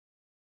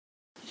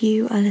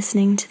You are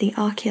listening to the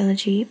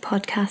Archaeology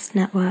Podcast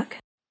Network.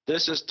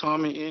 This is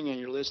Tommy Ng, and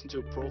you're listening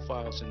to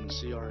Profiles in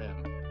CRM.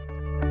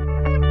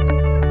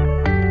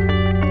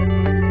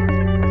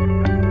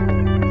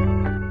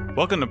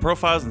 Welcome to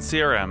Profiles in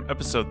CRM,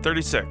 episode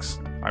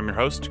 36. I'm your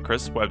host,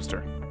 Chris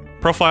Webster.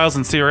 Profiles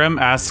in CRM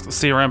asks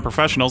CRM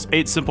professionals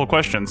 8 simple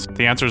questions.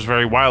 The answers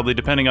vary wildly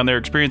depending on their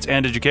experience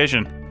and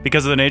education.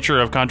 Because of the nature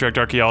of contract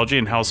archaeology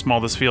and how small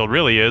this field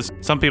really is,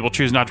 some people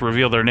choose not to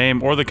reveal their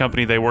name or the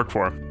company they work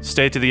for.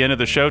 Stay to the end of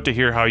the show to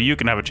hear how you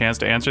can have a chance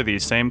to answer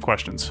these same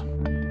questions.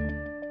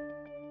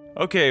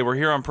 Okay, we're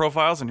here on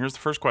Profiles, and here's the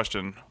first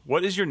question.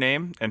 What is your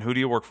name, and who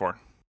do you work for?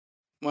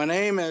 My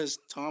name is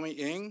Tommy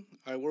Ng.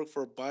 I work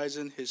for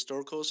Bison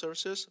Historical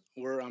Services,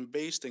 where I'm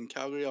based in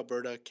Calgary,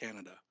 Alberta,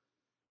 Canada.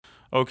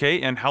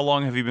 Okay, and how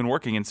long have you been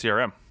working in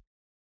CRM?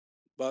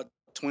 About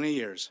 20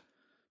 years.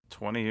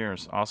 20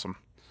 years, awesome.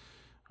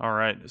 All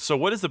right. So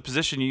what is the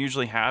position you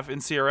usually have in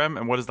CRM,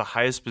 and what is the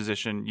highest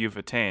position you've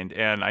attained?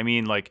 And I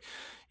mean,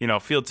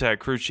 field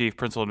tech, crew chief,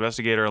 principal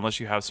investigator, unless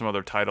you have some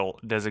other title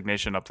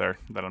designation up there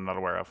that I'm not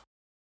aware of.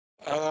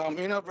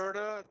 In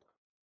Alberta,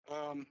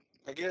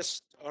 I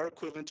guess our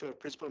equivalent to a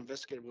principal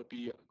investigator would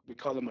be, we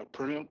call them a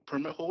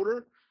permit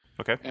holder.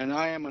 Okay. And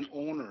I am a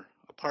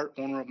part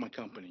owner of my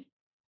company.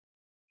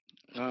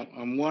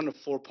 I'm one of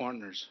 4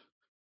 partners.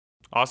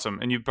 Awesome.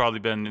 And you've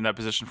probably been in that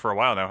position for a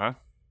while now, huh?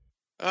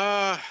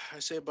 I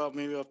say about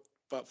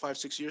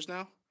 5-6 years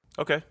now.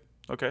 Okay.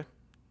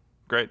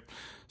 Great.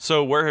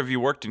 So where have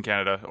you worked in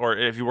Canada? Or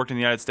have you worked in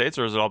the United States,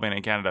 or has it all been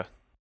in Canada?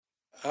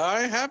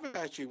 I haven't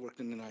actually worked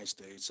in the United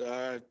States.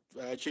 I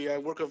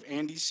worked with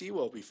Andy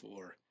Sewell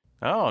before.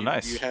 Oh,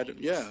 nice. He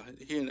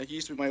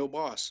used to be my old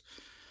boss.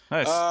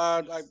 Nice.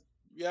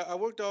 I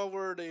worked all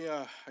over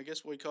the I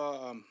guess what we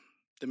call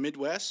the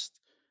Midwest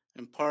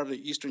and part of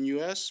the Eastern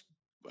U.S.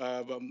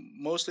 But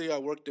mostly I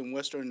worked in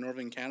Western and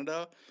Northern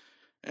Canada.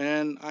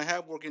 And I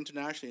have worked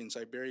internationally in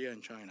Siberia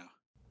and China.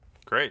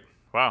 Great.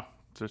 Wow.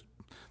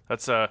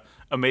 That's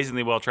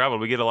amazingly well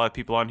traveled. We get a lot of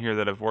people on here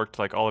that have worked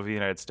like all over the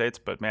United States,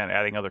 but man,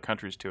 adding other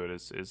countries to it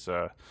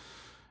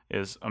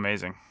is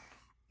amazing.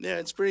 Yeah,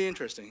 it's pretty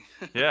interesting.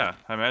 Yeah,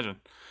 I imagine.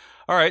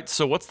 All right.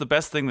 So what's the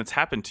best thing that's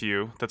happened to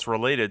you that's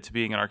related to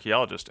being an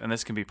archaeologist? And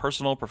this can be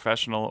personal,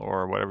 professional,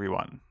 or whatever you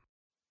want.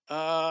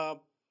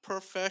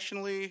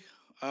 Professionally,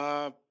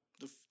 the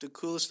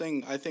coolest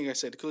thing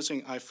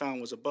I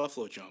found was a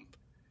buffalo jump.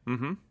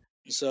 Mm-hmm.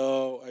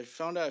 So I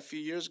found out a few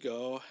years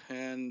ago,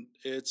 and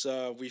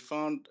we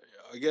found,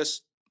 I guess,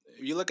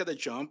 if you look at the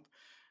jump,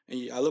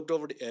 and I looked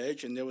over the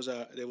edge, and there was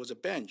a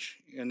bench,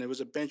 and there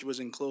was a bench was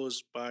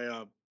enclosed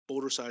by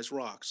boulder-sized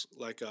rocks,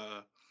 like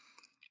a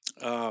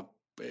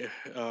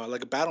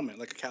battlement,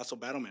 like a castle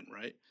battlement,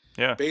 right?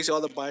 Yeah. Basically,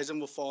 all the bison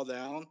will fall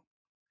down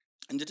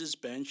into this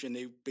bench, and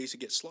they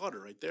basically get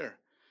slaughtered right there.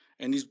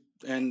 And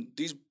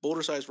these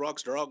boulder-sized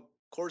rocks, they're all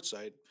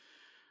quartzite.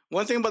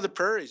 One thing about the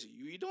prairies,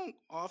 you don't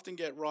often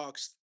get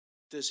rocks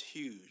this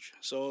huge.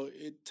 So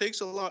it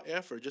takes a lot of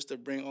effort just to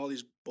bring all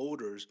these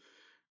boulders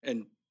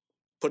and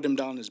put them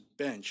down this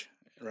bench,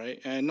 right?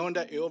 And knowing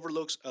that it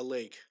overlooks a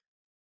lake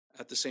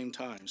at the same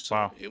time. So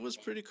Wow. It was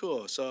pretty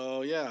cool.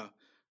 So yeah,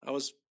 I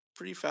was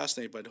pretty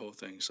fascinated by the whole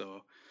thing.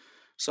 So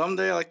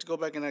someday I like to go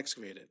back and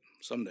excavate it.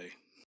 Someday.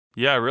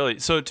 Yeah, really.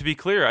 So to be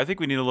clear, I think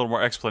we need a little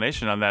more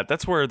explanation on that.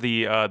 That's where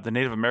the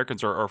Native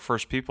Americans or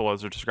first people,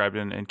 as they're described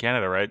in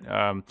Canada,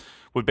 right,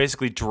 would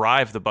basically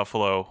drive the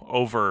buffalo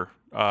over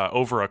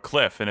a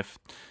cliff, and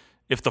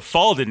if the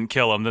fall didn't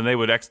kill them, then they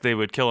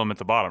would kill them at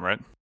the bottom,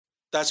 right?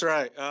 That's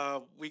right.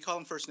 We call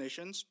them First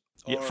Nations.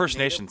 Yeah, First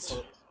Native Nations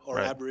or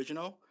right.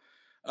 Aboriginal.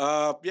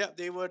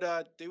 They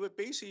would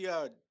basically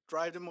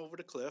drive them over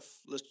the cliff.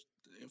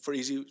 For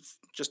easy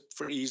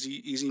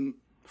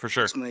For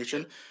sure.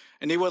 explanation.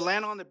 And they would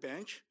land on the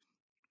bench.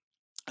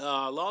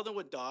 A lot of them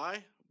would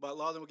die, but a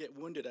lot of them would get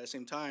wounded at the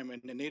same time.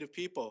 And the native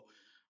people,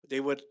 they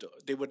would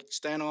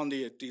stand on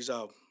the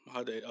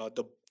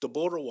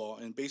boulder wall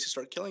and basically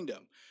start killing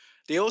them.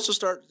 They also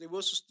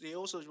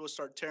will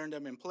start tearing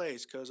them in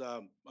place because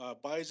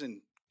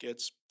bison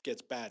gets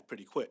bad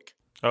pretty quick.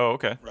 Oh,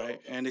 okay.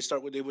 Right, and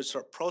they would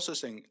start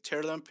processing,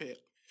 tear them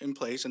in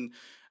place, and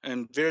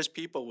various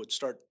people would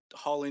start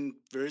hauling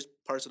various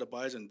parts of the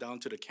bison down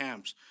to the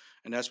camps,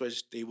 and that's why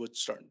they would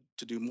start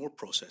to do more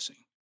processing.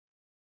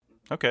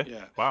 Okay.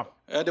 Yeah. Wow.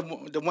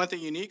 The one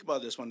thing unique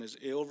about this one is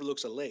it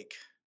overlooks a lake,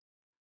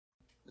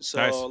 so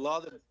Nice. a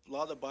lot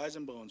of the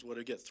bison bones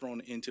would get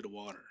thrown into the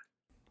water.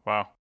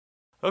 Wow.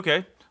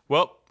 Okay.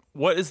 Well,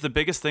 what is the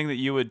biggest thing that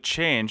you would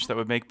change that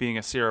would make being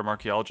a CRM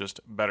archaeologist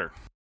better?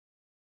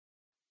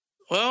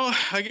 Well,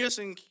 I guess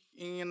in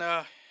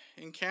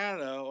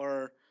Canada,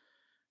 or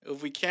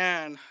if we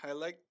can,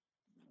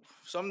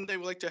 someday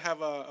we like to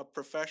have a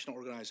professional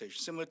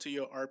organization similar to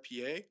your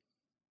RPA.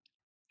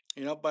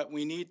 But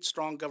we need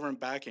strong government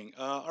backing.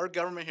 Our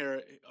government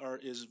here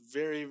is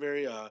very,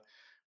 very how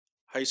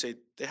you say,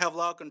 they have a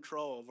lot of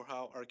control over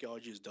how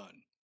archaeology is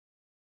done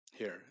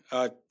here.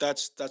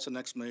 That's an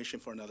explanation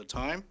for another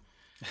time.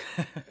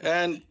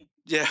 And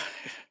yeah,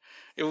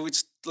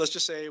 let's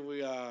just say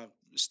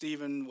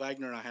Stephen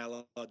Wagner and I had a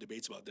lot of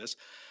debates about this.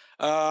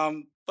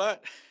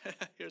 But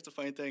here's the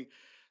funny thing: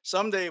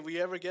 someday, if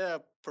we ever get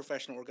a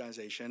professional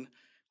organization,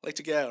 I'd like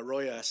to get a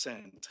Royal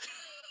Ascent.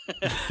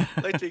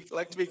 Like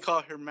to be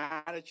called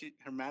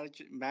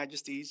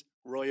Majesty's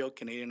Royal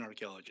Canadian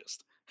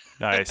Archaeologist.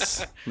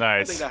 Nice,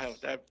 I think nice.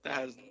 that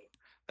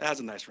has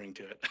a nice ring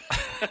to it.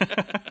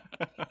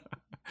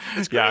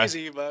 It's Yeah.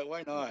 crazy, but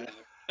why not?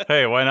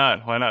 Hey, why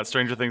not? Why not?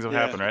 Stranger things have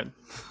Yeah, happened,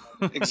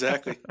 right?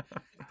 exactly.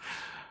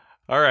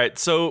 All right.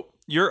 So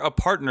you're a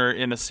partner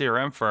in a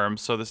CRM firm.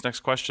 So this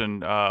next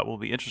question will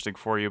be interesting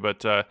for you.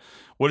 But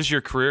what is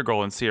your career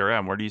goal in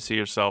CRM? Where do you see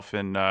yourself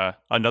in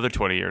another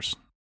 20 years?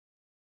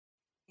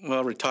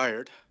 Well,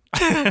 retired.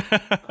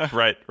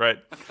 Right, right.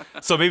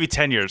 So maybe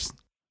 10 years.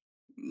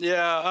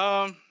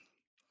 Yeah.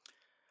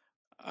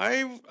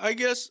 I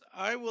guess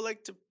I would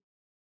like to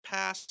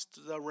pass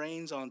the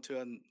reins on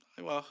to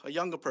a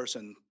younger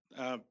person.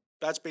 Uh,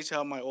 that's basically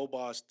how my old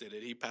boss did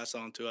it. He passed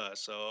on to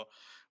us. So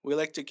we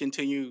like to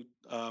continue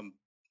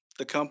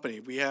the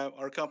company.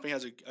 Our company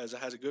has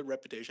a good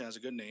reputation, has a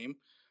good name.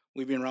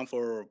 We've been around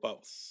for about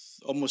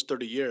almost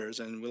 30 years,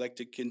 and we like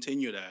to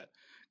continue that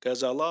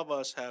because a lot of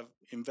us have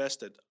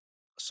invested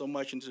so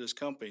much into this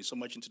company, so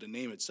much into the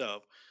name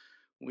itself.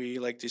 We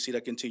like to see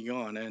that continue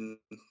on, and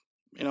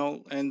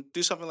and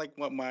do something like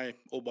what my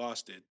old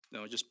boss did.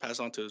 Just pass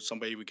on to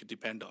somebody we could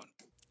depend on.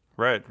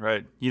 Right,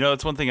 right. You know,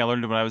 that's one thing I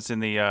learned when I was in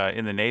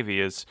the Navy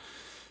is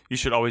you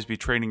should always be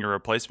training your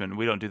replacement.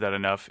 We don't do that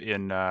enough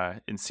in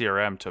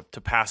CRM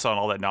to pass on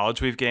all that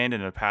knowledge we've gained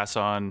and to pass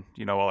on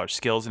all our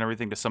skills and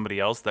everything to somebody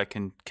else that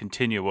can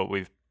continue what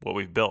we've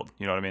built.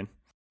 You know what I mean?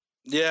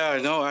 Yeah, I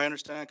know. I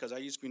understand because I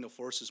used to be in the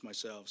forces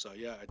myself. So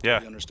yeah, I Yeah,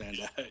 totally understand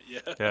that. Yeah,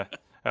 yeah,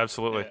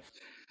 absolutely. yeah,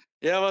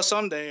 yeah. Well,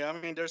 someday. I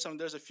mean, there's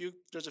a few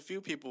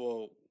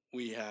people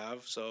we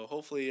have. So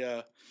hopefully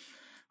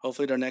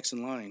they're next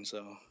in line.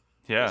 So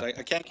because Yeah,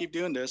 I can't keep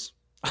doing this.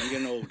 I'm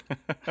getting old.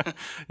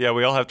 yeah.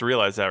 We all have to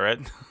realize that, right?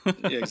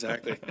 Yeah,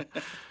 exactly.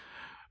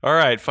 All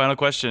right. Final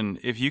question: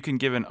 if you can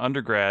give an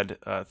undergrad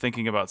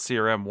thinking about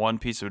CRM one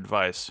piece of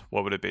advice,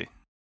 what would it be?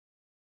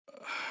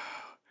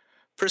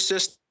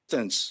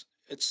 Persistence.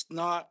 It's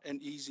not an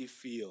easy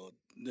field.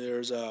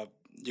 You're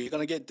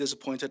gonna get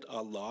disappointed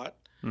a lot.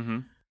 Mm-hmm.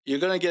 You're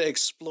gonna get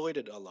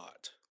exploited a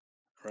lot,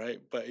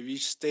 right? But if you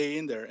stay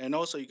in there, and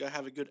also you gotta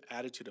have a good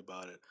attitude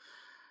about it.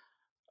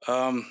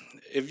 Um,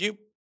 if you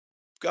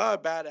got a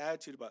bad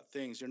attitude about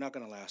things, you're not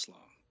gonna last long.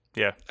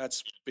 Yeah.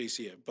 That's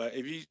basically it. But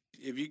if you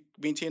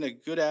maintain a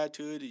good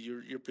attitude,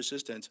 you're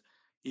persistent,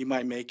 you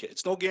might make it.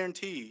 It's no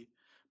guarantee,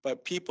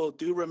 but people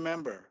do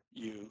remember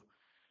you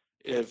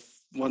if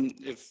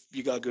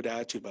you got a good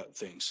attitude about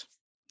things.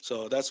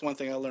 So that's one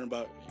thing I learned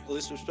about, at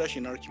least especially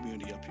in our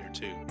community up here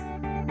too.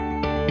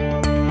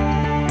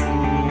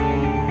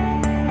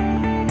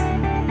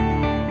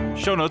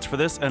 Show notes for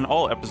this and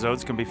all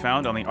episodes can be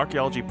found on the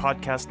Archaeology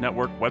Podcast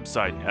Network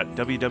website at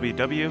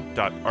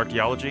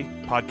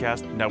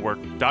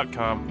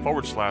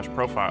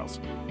www.archaeologypodcastnetwork.com/profiles.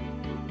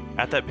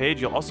 At that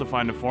page, you'll also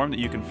find a form that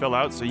you can fill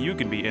out so you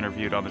can be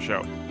interviewed on the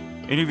show.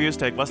 Interviews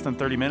take less than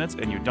 30 minutes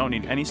and you don't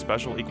need any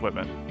special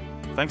equipment.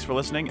 Thanks for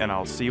listening, and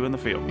I'll see you in the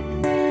field.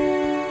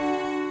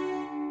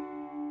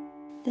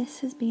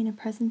 This has been a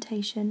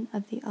presentation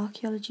of the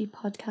Archaeology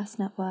Podcast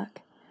Network.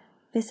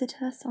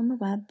 Visit us on the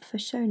web for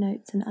show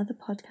notes and other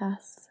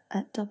podcasts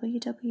at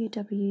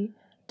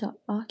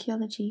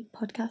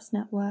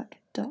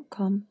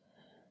www.archaeologypodcastnetwork.com.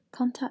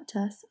 Contact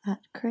us at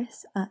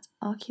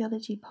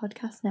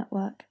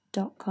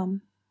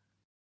chris@archaeologypodcastnetwork.com.